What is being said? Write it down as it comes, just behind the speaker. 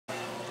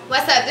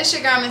What's up? This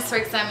your girl Mizz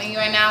TwerkSum, and you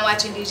are now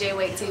watching DJ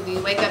Wake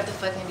TV. Wake up the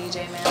fucking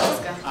DJ, man. Let's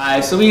go.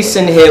 Alright, so we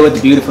sitting here with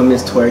the beautiful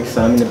Mizz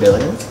TwerkSum in the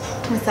building.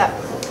 What's up?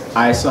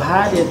 Alright, so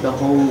how did the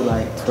whole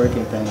like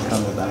twerking thing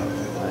come about?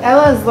 It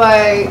was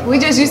like, we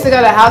just used to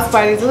go to house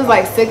parties. It was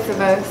like 6 of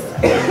us.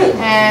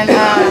 And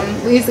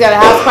we used to go to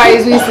house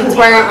parties, we used to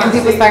twerk, and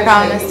people started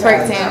calling us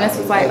twerk team. This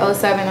was like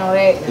 07,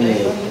 08.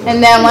 Yeah.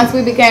 And then once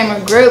we became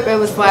a group, it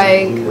was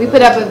like, we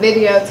put up a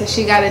video to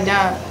She Got It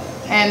Done.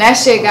 And that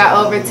shit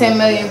got over 10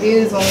 million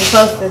views when we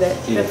posted it.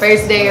 Yeah. The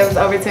first day it was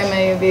over 10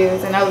 million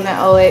views, and that was in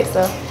 08.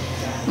 So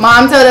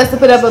Mom told us to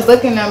put up a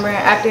booking number, and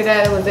after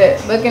that it was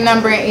it. Booking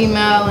number and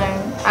email,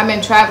 and I've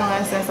been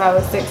traveling since I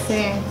was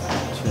 16.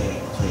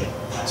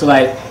 So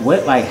like,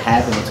 what like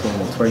happened between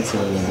the twerk team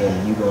and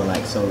then you going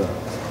like solo?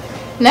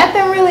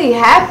 Nothing really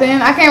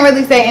happened. I can't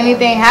really say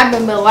anything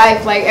happened, but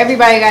life, like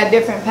everybody got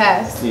different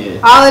paths. Yeah.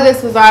 All of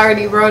this was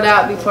already wrote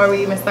out before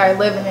we even started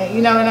living it.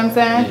 You know what I'm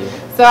saying? Yeah.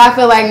 So I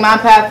feel like my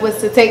path was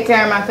to take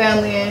care of my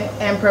family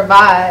and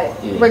provide,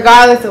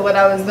 regardless of what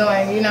I was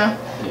doing, you know?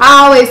 Yeah.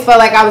 I always felt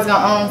like I was going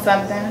to own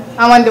something.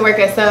 I wanted to work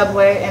at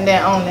Subway and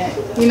then own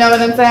it. You know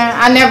what I'm saying?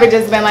 I never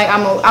just been like,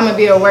 I'm going to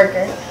be a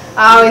worker.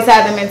 I always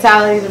had the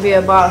mentality to be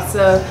a boss.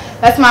 So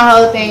that's my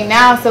whole thing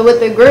now. So with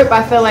the group,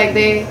 I feel like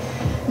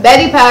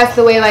Betty passed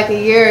away like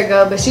a year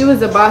ago, but she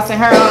was a boss in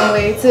her own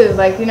way too.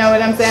 Like, you know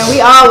what I'm saying?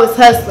 We all was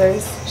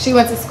hustlers. She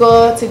went to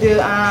school to do,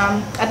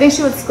 I think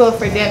she went to school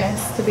for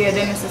dentists, to be a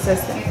dentist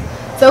assistant.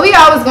 So we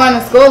all was going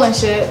to school and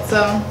shit.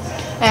 So,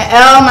 and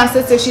Elle, my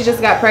sister, she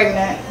just got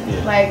pregnant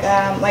like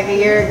a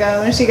year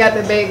ago, and she got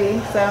the baby.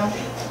 So,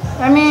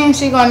 I mean,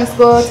 she going to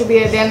school to be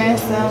a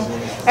dentist. So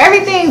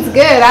everything's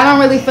good. I don't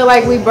really feel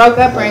like we broke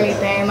up or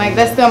anything. Like,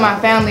 that's still my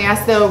family. I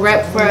still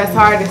rep for us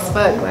hard as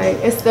fuck. Like,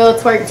 it's still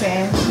twerk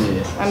team. Yeah.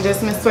 I'm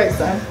just Mizz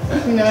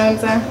TwerkSum. You know what I'm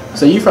saying?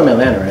 So you from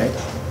Atlanta, right?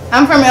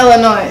 I'm from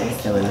Illinois.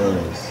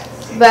 Illinois.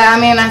 But I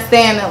mean, I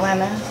stay in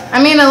Atlanta.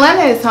 I mean,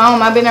 Atlanta is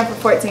home. I've been there for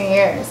 14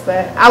 years.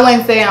 But I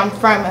wouldn't say I'm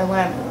from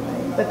Atlanta.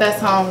 Like, but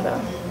that's home,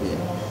 though.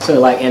 Yeah. So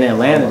like in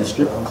Atlanta, the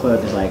strip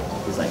club is like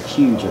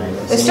huge, right?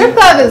 The strip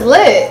club is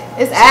lit.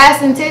 It's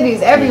ass and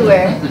titties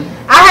everywhere.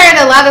 I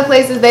heard a lot of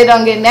places they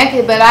don't get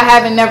naked, but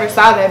I never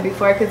saw that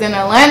before. Because in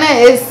Atlanta,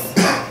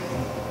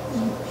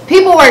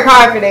 people work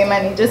hard for their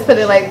money. Just put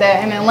it like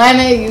that. In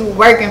Atlanta, you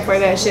working for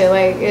that shit.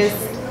 Like, it's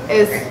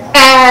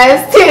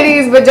ass,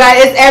 titties, vagina,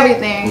 it's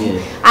everything.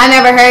 Yeah. I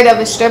never heard of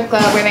a strip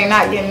club where they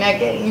not getting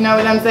naked. You know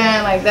what I'm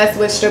saying? Like, that's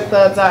what strip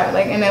clubs are.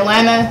 Like, in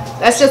Atlanta,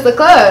 that's just a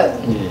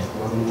club. Yeah.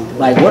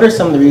 Like, what are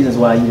some of the reasons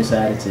why you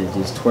decided to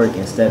just twerk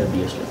instead of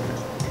be a stripper?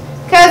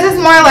 Because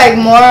it's more like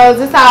morals.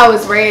 It's how I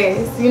was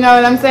raised. You know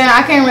what I'm saying?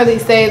 I can't really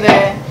say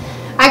that.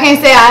 I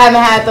can't say I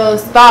haven't had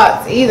those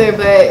thoughts either,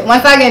 but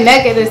once I get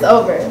naked, it's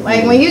over.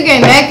 Like, when you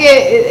get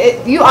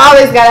naked, you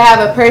always got to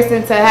have a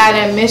person to have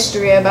that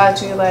mystery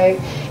about you. Like,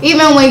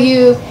 even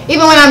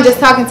when I'm just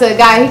talking to a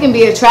guy, he can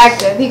be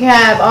attractive. He can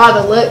have all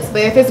the looks,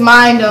 but if his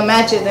mind don't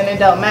match it, then it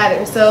don't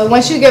matter. So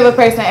once you give a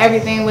person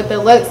everything with the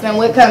looks, then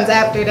what comes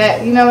after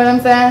that? You know what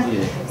I'm saying?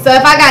 Yeah. So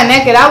if I got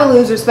naked, I would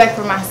lose respect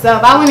for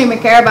myself. I wouldn't even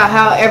care about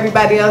how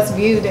everybody else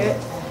viewed it.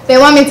 They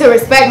want me to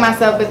respect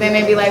myself, but then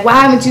they be like, why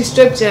haven't you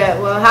stripped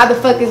yet? Well, how the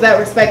fuck is that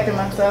respecting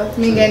myself?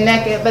 Me getting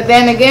naked. But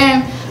then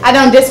again, I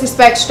don't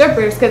disrespect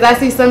strippers, because I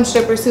see some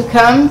strippers who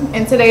come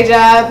into their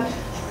job,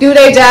 do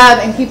their job,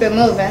 and keep it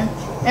moving.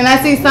 And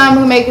I see some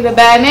who make it a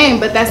bad name,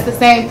 but that's the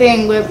same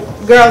thing with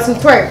girls who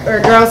twerk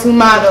or girls who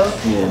model,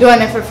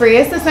 doing it for free.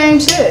 It's the same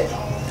shit.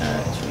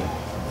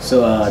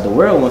 So the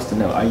world wants to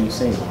know, are you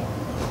single?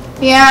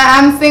 Yeah,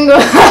 I'm single.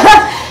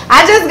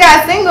 I just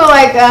got single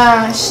like,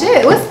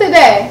 shit, what's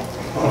today?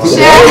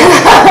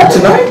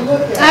 Tonight?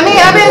 I mean,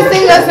 I've been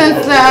single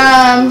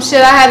since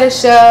I had a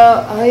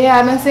show. Oh yeah,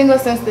 I've been single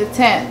since the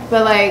 10th.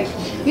 But like,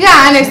 you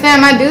gotta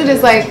understand, my dude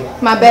is like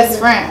my best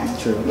friend.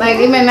 True. Like,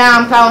 even now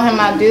I'm calling him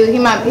my dude.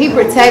 He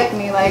protect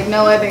me like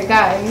no other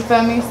guy. You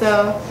feel me?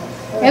 So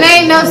it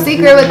ain't no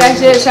secret with that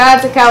shit. Shout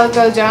out to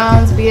Calico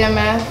Jones,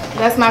 BMF.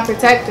 That's my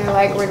protector.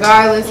 Like,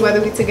 regardless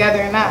whether we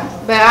together or not.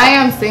 But I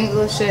am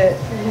single. Shit.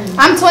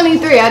 I'm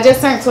 23. I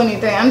just turned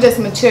 23. I'm just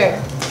mature.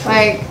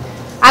 Like,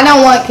 I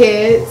don't want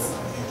kids.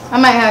 I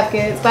might have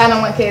kids, but I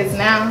don't want kids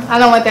now. I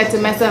don't want that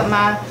to mess up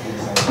my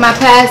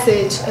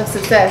passage of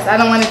success. I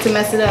don't want it to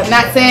mess it up.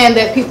 Not saying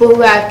that people who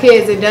have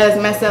kids, it does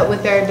mess up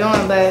what they're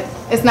doing, but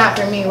it's not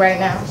for me right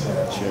now.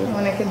 Sure. I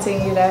want to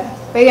continue that.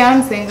 But yeah,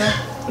 I'm single.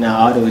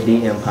 Now, all those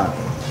DM popping.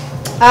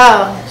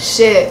 Oh,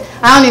 shit.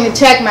 I don't even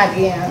check my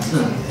DMs.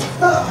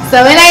 So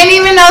it ain't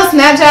even no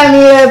Snapchat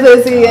me that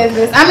pussy.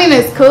 I mean,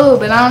 it's cool,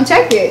 but I don't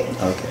check it.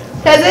 Okay.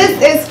 Because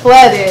it's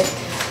flooded.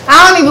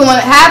 I don't even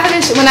want half of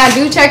this. When I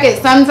do check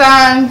it,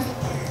 sometimes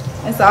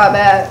it's all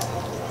bad.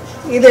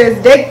 Either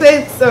it's dick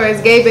pics or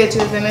it's gay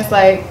bitches, and it's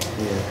like,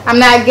 I'm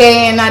not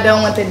gay and I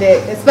don't want the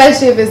dick,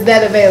 especially if it's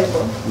that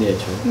available. Yeah,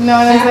 true. You know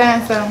what I'm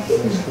saying? So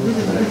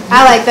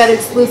I like that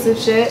exclusive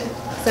shit.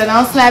 So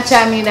don't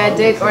Snapchat me that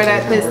dick or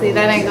that pussy.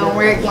 That ain't gonna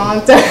work long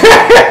term.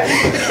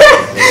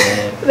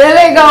 That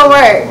ain't gonna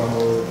work.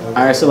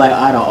 Alright, so like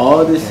out of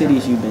all the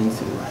cities you've been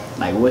to,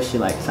 like what's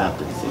your like top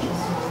 3 cities?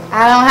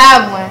 I don't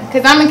have one.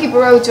 Because I'm going to keep it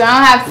real with you. I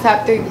don't have the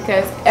top 3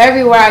 because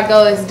everywhere I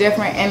go is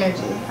different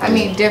energy. I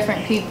meet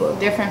different people,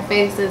 different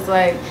faces.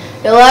 Like,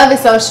 the love is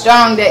so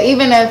strong that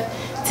even if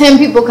 10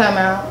 people come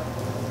out,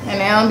 and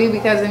it don't be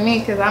because of me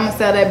because I'm going to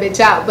sell that bitch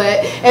out.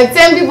 But if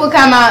 10 people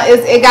come out,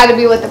 it got to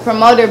be with the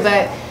promoter.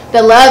 But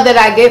the love that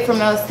I get from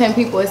those 10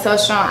 people is so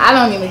strong. I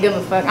don't even give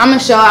a fuck. I'm going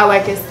to show out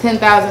like it's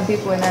 10,000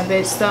 people in that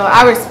bitch. So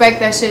I respect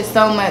that shit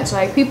so much.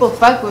 Like, people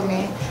fuck with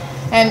me.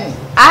 And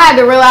I had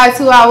to realize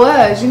who I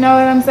was. You know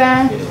what I'm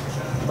saying?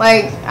 Yeah.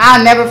 Like,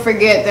 I'll never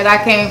forget that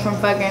I came from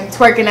fucking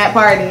twerking at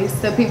parties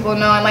to people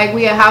knowing, like,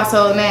 we a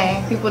household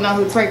name. People know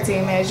who Twerk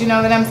Team is. You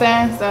know what I'm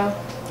saying? So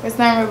it's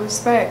not real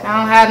respect. I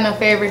don't have no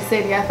favorite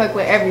city. I fuck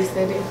with every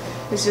city.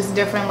 It's just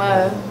different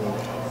love.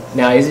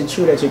 Now, is it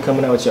true that you're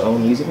coming out with your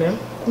own music now?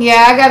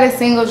 Yeah, I got a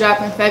single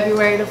drop in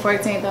February the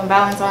 14th on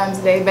Valentine's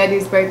Day,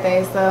 Betty's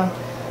birthday. So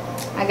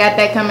I got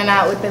that coming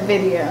out with the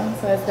video.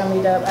 So it's going to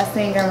be dope. I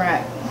sing and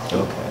rap.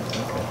 Okay.